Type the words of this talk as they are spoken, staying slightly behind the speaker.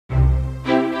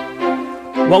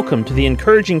Welcome to the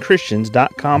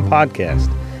encouragingchristians.com podcast.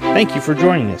 Thank you for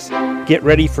joining us. Get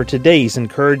ready for today's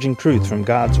encouraging truth from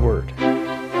God's Word.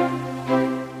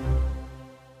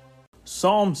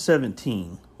 Psalm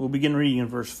 17. We'll begin reading in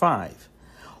verse 5.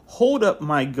 Hold up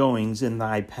my goings in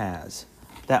thy paths,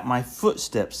 that my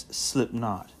footsteps slip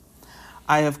not.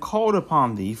 I have called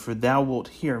upon thee, for thou wilt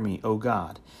hear me, O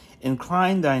God.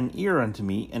 Incline thine ear unto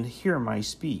me, and hear my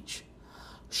speech.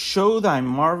 Show thy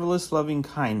marvelous loving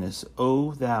kindness,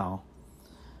 O thou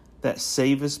that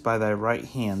savest by thy right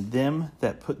hand them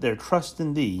that put their trust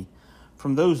in thee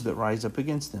from those that rise up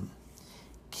against them.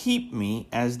 Keep me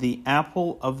as the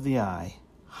apple of the eye.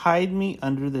 Hide me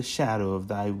under the shadow of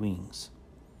thy wings.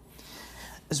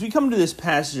 As we come to this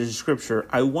passage of Scripture,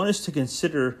 I want us to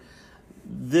consider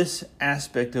this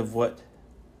aspect of what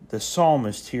the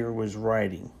psalmist here was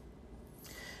writing.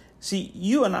 See,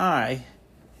 you and I,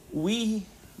 we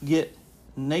get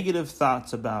negative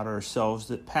thoughts about ourselves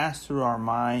that pass through our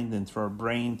mind and through our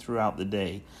brain throughout the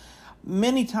day.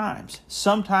 Many times,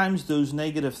 sometimes those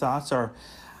negative thoughts are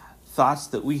thoughts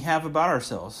that we have about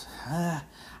ourselves.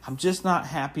 I'm just not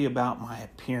happy about my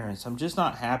appearance. I'm just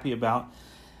not happy about,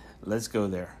 let's go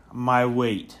there, my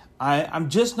weight. I'm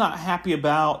just not happy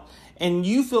about, and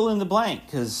you fill in the blank,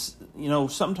 because,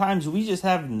 sometimes we just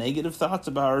have negative thoughts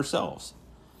about ourselves.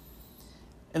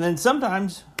 And then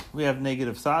sometimes we have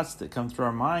negative thoughts that come through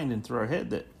our mind and through our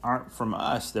head that aren't from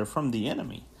us. They're from the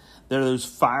enemy. They're those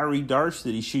fiery darts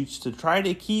that he shoots to try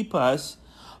to keep us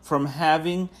from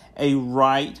having a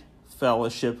right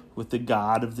fellowship with the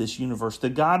God of this universe, the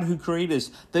God who created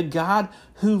us, the God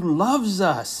who loves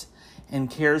us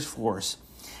and cares for us.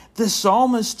 The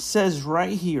psalmist says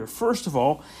right here, first of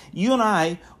all, you and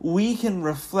I, we can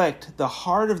reflect the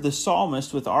heart of the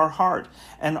psalmist with our heart,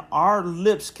 and our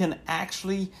lips can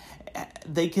actually,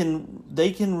 they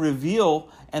can reveal,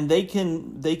 and they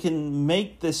can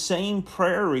make the same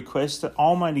prayer request to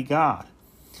Almighty God.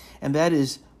 And that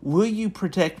is, will you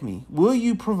protect me? Will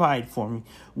you provide for me?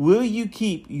 Will you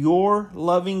keep your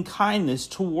loving kindness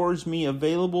towards me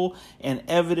available and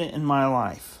evident in my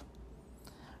life?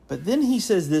 But then he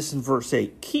says this in verse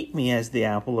 8, keep me as the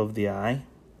apple of the eye.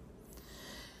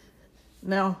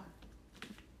 Now,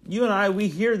 you and I, we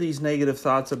hear these negative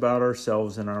thoughts about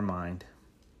ourselves in our mind.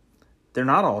 They're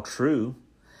not all true.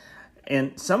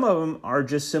 And some of them are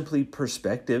just simply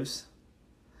perspectives.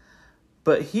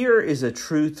 But here is a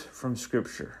truth from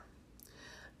Scripture.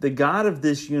 The God of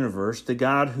this universe, the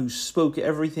God who spoke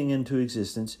everything into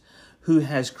existence, who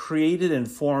has created and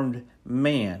formed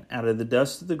man out of the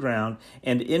dust of the ground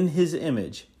and in his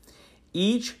image.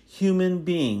 Each human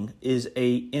being is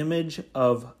an image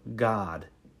of God,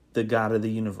 the God of the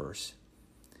universe.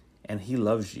 And he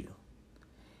loves you.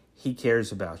 He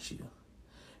cares about you.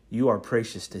 You are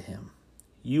precious to him.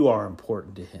 You are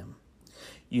important to him.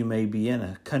 You may be in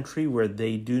a country where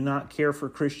they do not care for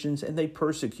Christians and they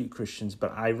persecute Christians,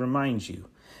 but I remind you,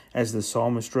 as the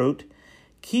psalmist wrote,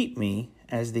 keep me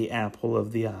as the apple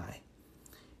of the eye.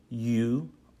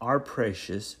 You are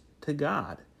precious to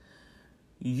God.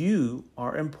 You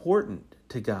are important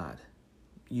to God.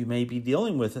 You may be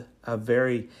dealing with a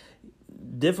very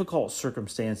difficult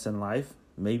circumstance in life,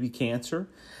 maybe cancer.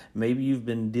 Maybe you've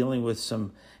been dealing with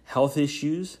some health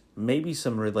issues, maybe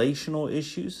some relational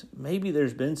issues. Maybe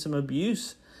there's been some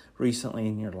abuse recently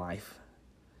in your life.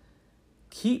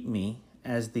 Keep me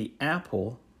as the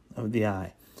apple of the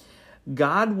eye.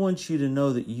 God wants you to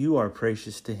know that you are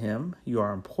precious to him. You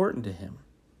are important to him.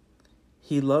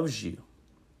 He loves you.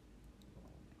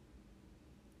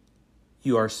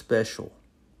 You are special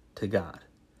to God.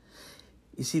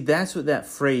 You see, that's what that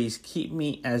phrase, keep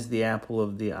me as the apple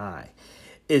of the eye.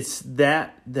 It's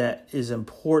that is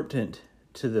important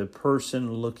to the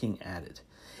person looking at it.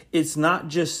 It's not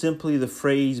just simply the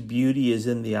phrase, beauty is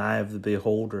in the eye of the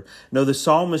beholder. No, the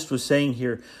psalmist was saying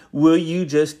here, will you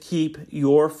just keep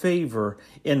your favor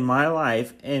in my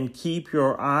life and keep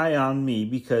your eye on me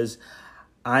because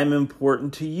I'm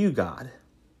important to you, God?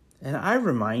 And I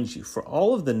remind you, for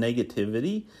all of the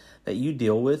negativity that you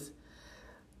deal with,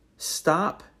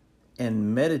 stop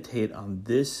and meditate on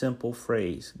this simple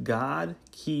phrase. God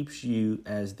keeps you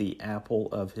as the apple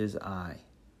of his eye.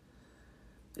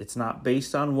 It's not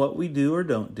based on what we do or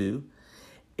don't do.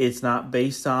 It's not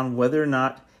based on whether or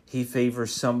not he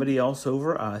favors somebody else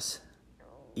over us.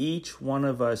 Each one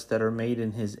of us that are made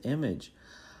in his image,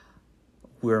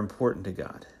 we're important to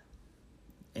God.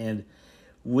 And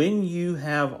when you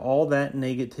have all that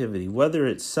negativity, whether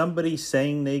it's somebody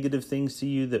saying negative things to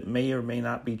you that may or may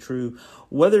not be true,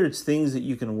 whether it's things that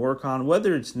you can work on,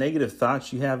 whether it's negative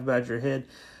thoughts you have about your head,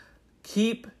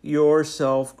 keep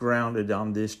yourself grounded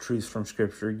on this truth from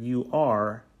Scripture. You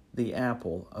are the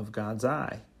apple of God's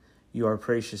eye. You are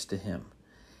precious to Him.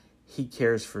 He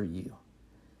cares for you.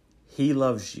 He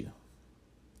loves you.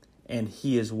 And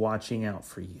He is watching out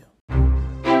for you.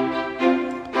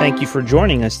 Thank you for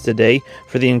joining us today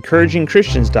for the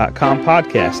EncouragingChristians.com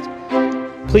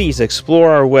podcast. Please explore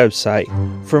our website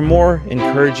for more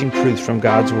encouraging truths from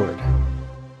God's Word.